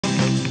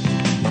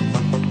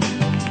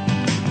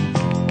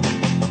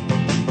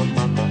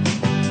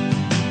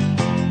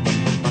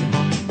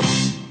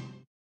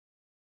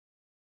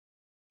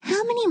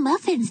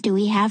muffins do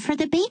we have for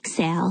the bake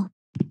sale?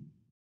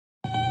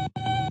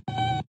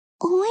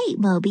 Wait,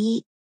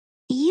 Moby.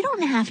 You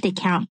don't have to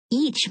count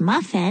each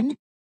muffin.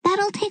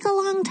 That'll take a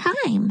long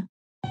time.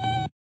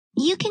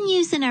 You can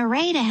use an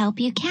array to help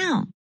you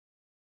count.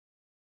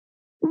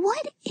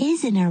 What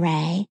is an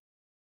array?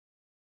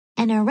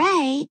 An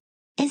array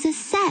is a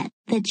set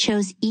that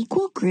shows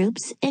equal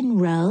groups in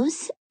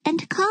rows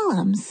and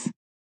columns.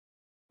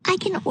 I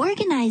can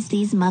organize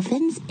these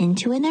muffins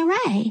into an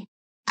array.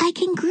 I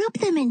can group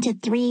them into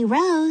 3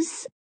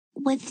 rows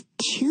with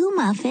 2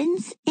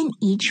 muffins in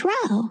each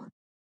row.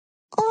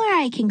 Or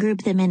I can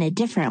group them in a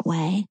different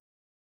way.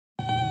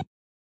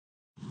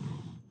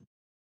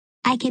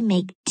 I can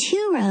make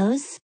 2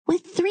 rows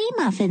with 3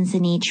 muffins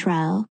in each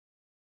row.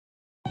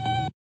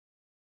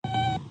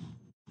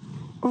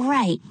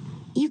 Right,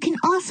 you can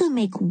also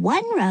make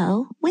 1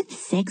 row with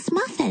 6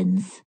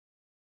 muffins.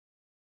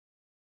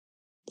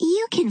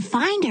 You can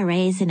find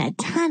arrays in a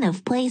ton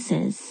of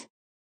places.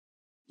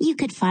 You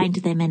could find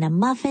them in a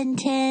muffin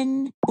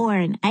tin, or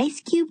an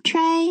ice cube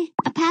tray,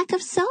 a pack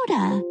of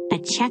soda, a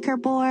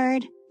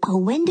checkerboard, a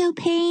window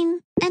pane,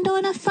 and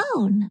on a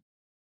phone.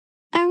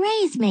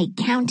 Arrays make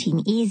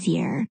counting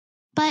easier,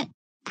 but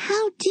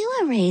how do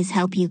arrays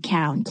help you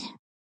count?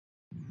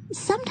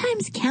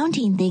 Sometimes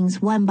counting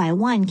things one by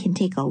one can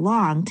take a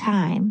long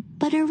time,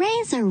 but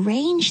arrays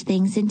arrange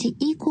things into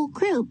equal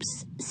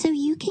groups so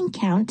you can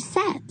count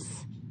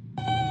sets.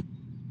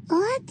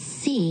 Let's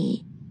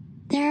see.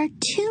 There are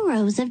 2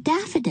 rows of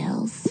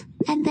daffodils,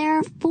 and there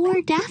are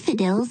 4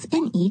 daffodils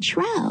in each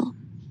row.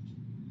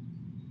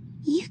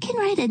 You can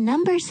write a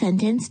number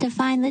sentence to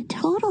find the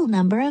total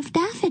number of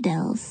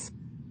daffodils.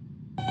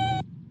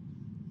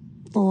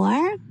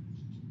 4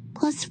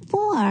 plus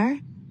 4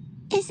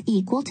 is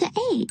equal to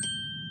 8.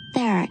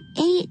 There are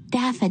 8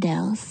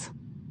 daffodils.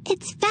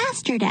 It's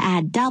faster to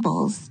add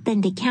doubles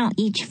than to count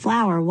each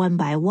flower one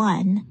by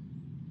one.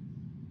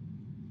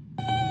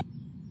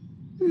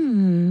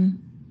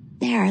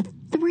 There are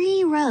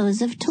 3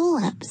 rows of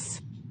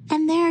tulips,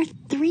 and there are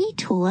 3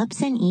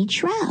 tulips in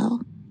each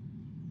row.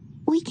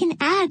 We can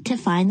add to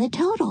find the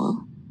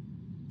total.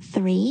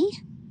 3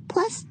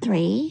 plus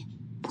 3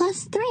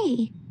 plus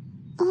 3.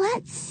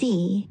 Let's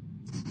see.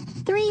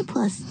 3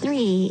 plus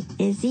 3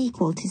 is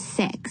equal to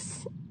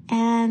 6,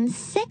 and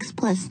 6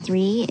 plus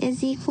 3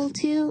 is equal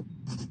to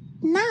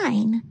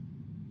 9.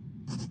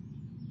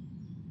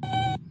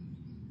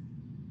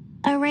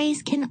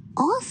 Arrays can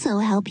also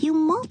help you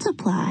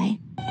multiply.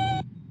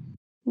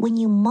 When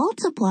you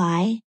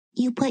multiply,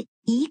 you put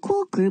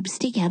equal groups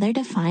together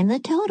to find the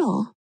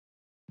total.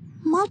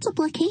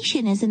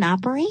 Multiplication is an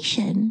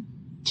operation,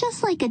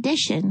 just like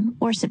addition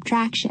or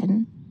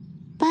subtraction.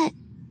 But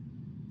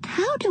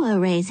how do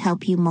arrays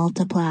help you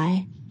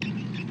multiply?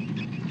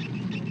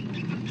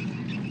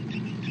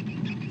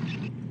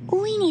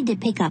 We need to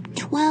pick up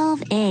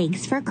 12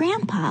 eggs for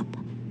Grandpop.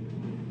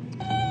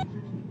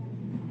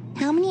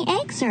 How many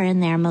eggs are in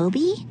there,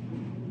 Moby?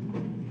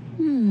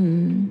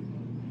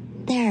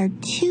 There are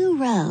 2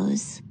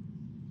 rows,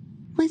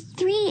 with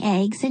 3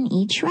 eggs in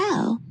each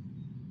row.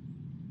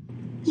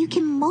 You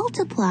can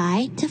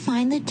multiply to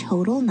find the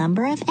total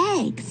number of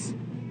eggs.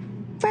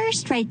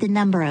 First, write the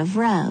number of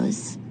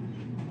rows.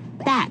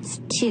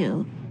 That's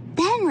 2.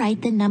 Then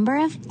write the number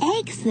of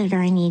eggs that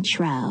are in each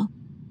row.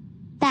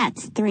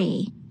 That's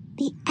 3.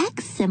 The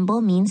X symbol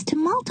means to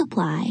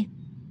multiply.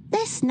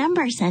 This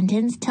number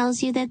sentence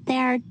tells you that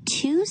there are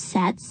 2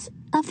 sets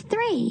of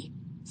 3.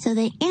 So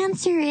the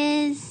answer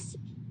is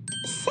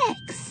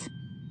 6.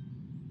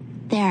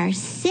 There are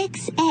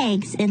 6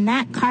 eggs in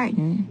that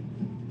carton.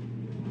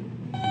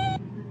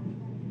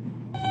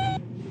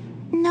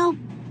 Nope,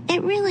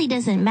 it really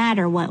doesn't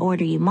matter what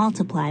order you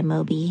multiply,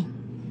 Moby.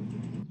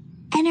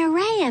 An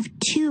array of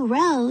 2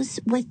 rows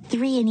with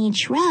 3 in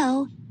each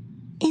row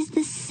is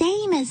the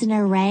same as an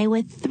array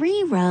with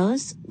 3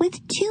 rows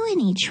with 2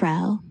 in each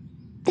row.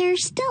 There are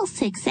still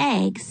 6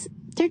 eggs.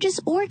 They're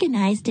just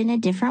organized in a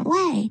different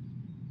way.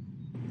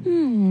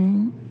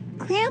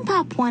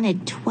 Grandpop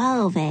wanted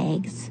 12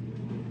 eggs.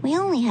 We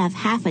only have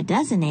half a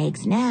dozen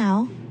eggs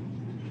now.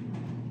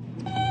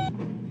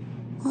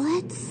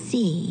 Let's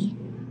see.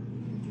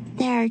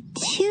 There are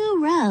 2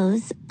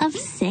 rows of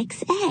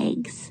 6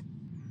 eggs.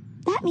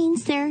 That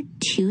means there are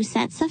 2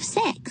 sets of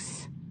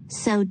 6.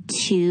 So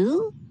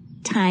 2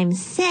 times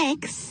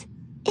 6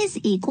 is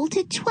equal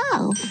to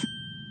 12.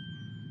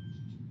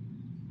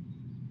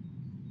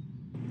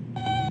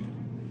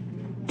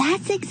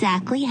 That's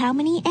exactly how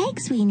many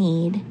eggs we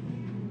need.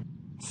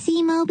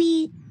 See,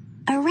 Moby,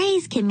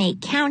 arrays can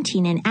make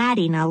counting and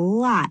adding a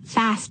lot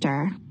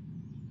faster.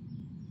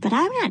 But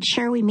I'm not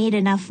sure we made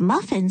enough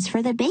muffins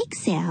for the bake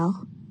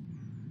sale.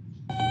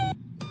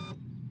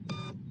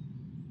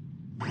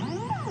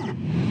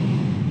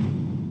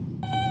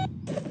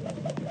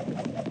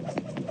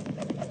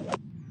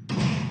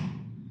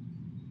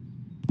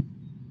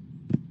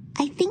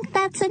 I think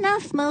that's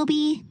enough,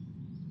 Moby.